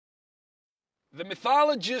The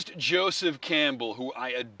mythologist Joseph Campbell, who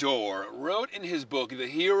I adore, wrote in his book, The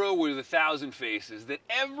Hero with a Thousand Faces, that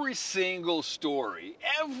every single story,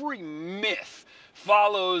 every myth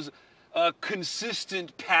follows a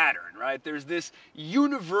consistent pattern, right? There's this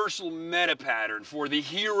universal meta pattern for the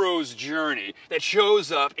hero's journey that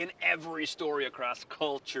shows up in every story across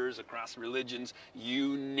cultures, across religions,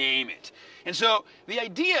 you name it. And so the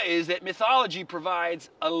idea is that mythology provides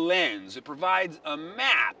a lens, it provides a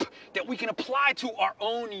map that we can apply to our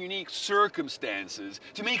own unique circumstances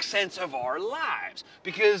to make sense of our lives.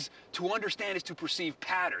 Because to understand is to perceive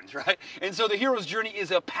patterns, right? And so the hero's journey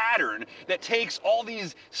is a pattern that takes all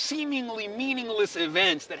these seemingly meaningless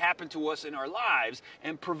events that happen to us in our lives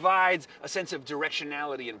and provides a sense of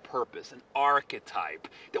directionality and purpose, an archetype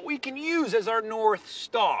that we can use as our North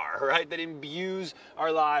Star, right? That imbues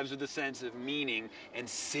our lives with a sense of meaning and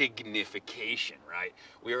signification, right?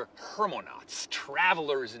 We are hermonauts,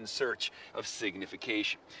 travelers in search of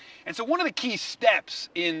signification. And so one of the key steps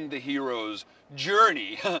in the hero's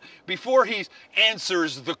journey, before he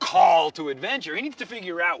answers the call to adventure, he needs to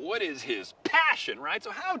figure out what is his passion, right?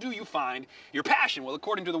 So how do you find your passion? Well,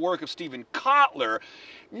 according to the work of Stephen Kotler,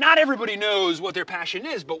 not everybody knows what their passion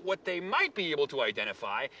is, but what they might be able to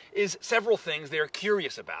identify is several things they're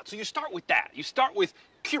curious about. So you start with that. You start with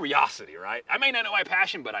curiosity, right? I may not know my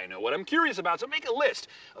passion, but I know what I'm curious about. So make a list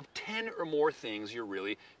of 10 or more things you're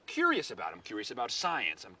really curious about. I'm curious about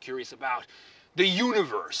science. I'm curious about the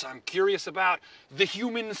universe. I'm curious about the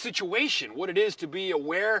human situation, what it is to be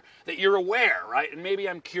aware that you're aware, right? And maybe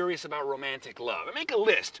I'm curious about romantic love. I make a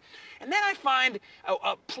list. And then I find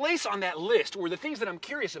a place on that list where the things that I'm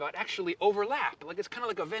curious about actually overlap. Like it's kind of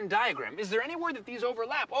like a Venn diagram. Is there anywhere that these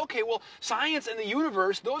overlap? Okay, well, science and the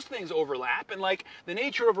universe, those things overlap. And like the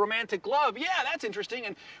nature of romantic love, yeah, that's interesting.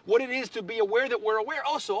 And what it is to be aware that we're aware.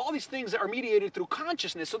 Oh, so all these things are mediated through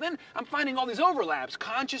consciousness. So then I'm finding all these overlaps.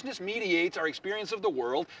 Consciousness mediates our experience of the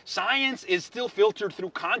world. Science is still filtered through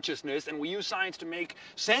consciousness, and we use science to make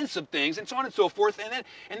sense of things, and so on and so forth.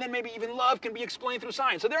 And then maybe even love can be explained through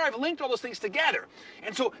science. So there I've linked all those things together.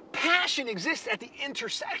 And so passion exists at the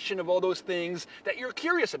intersection of all those things that you're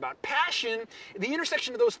curious about. Passion, the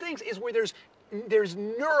intersection of those things is where there's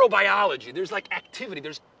neurobiology, there's like activity,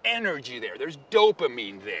 there's energy there, there's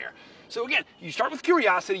dopamine there. So again, you start with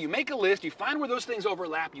curiosity, you make a list, you find where those things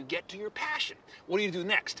overlap, you get to your passion. What do you do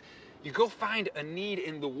next? You go find a need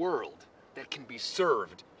in the world that can be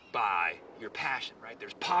served by your passion, right?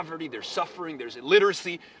 There's poverty, there's suffering, there's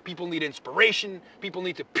illiteracy. People need inspiration. People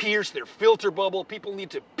need to pierce their filter bubble. People need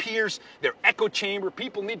to pierce their echo chamber.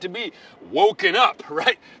 People need to be woken up,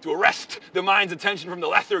 right? To arrest the mind's attention from the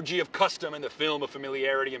lethargy of custom and the film of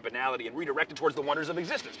familiarity and banality and redirect it towards the wonders of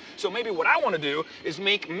existence. So maybe what I want to do is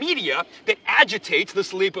make media that agitates the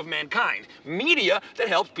sleep of mankind. Media that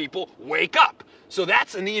helps people wake up. So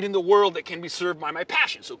that's a need in the world that can be served by my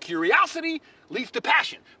passion. So curiosity leads to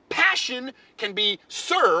passion. Passion can be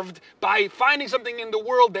served by finding something in the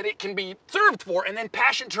world that it can be served for, and then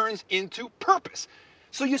passion turns into purpose.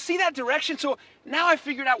 So you see that direction? So now I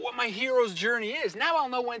figured out what my hero's journey is. Now I'll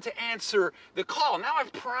know when to answer the call. Now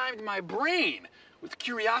I've primed my brain with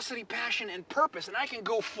curiosity, passion, and purpose, and I can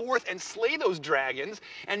go forth and slay those dragons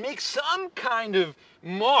and make some kind of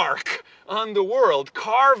mark on the world,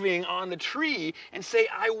 carving on the tree, and say,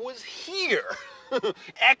 I was here.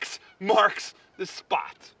 X marks the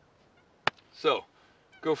spot. So,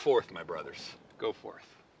 go forth, my brothers. Go forth.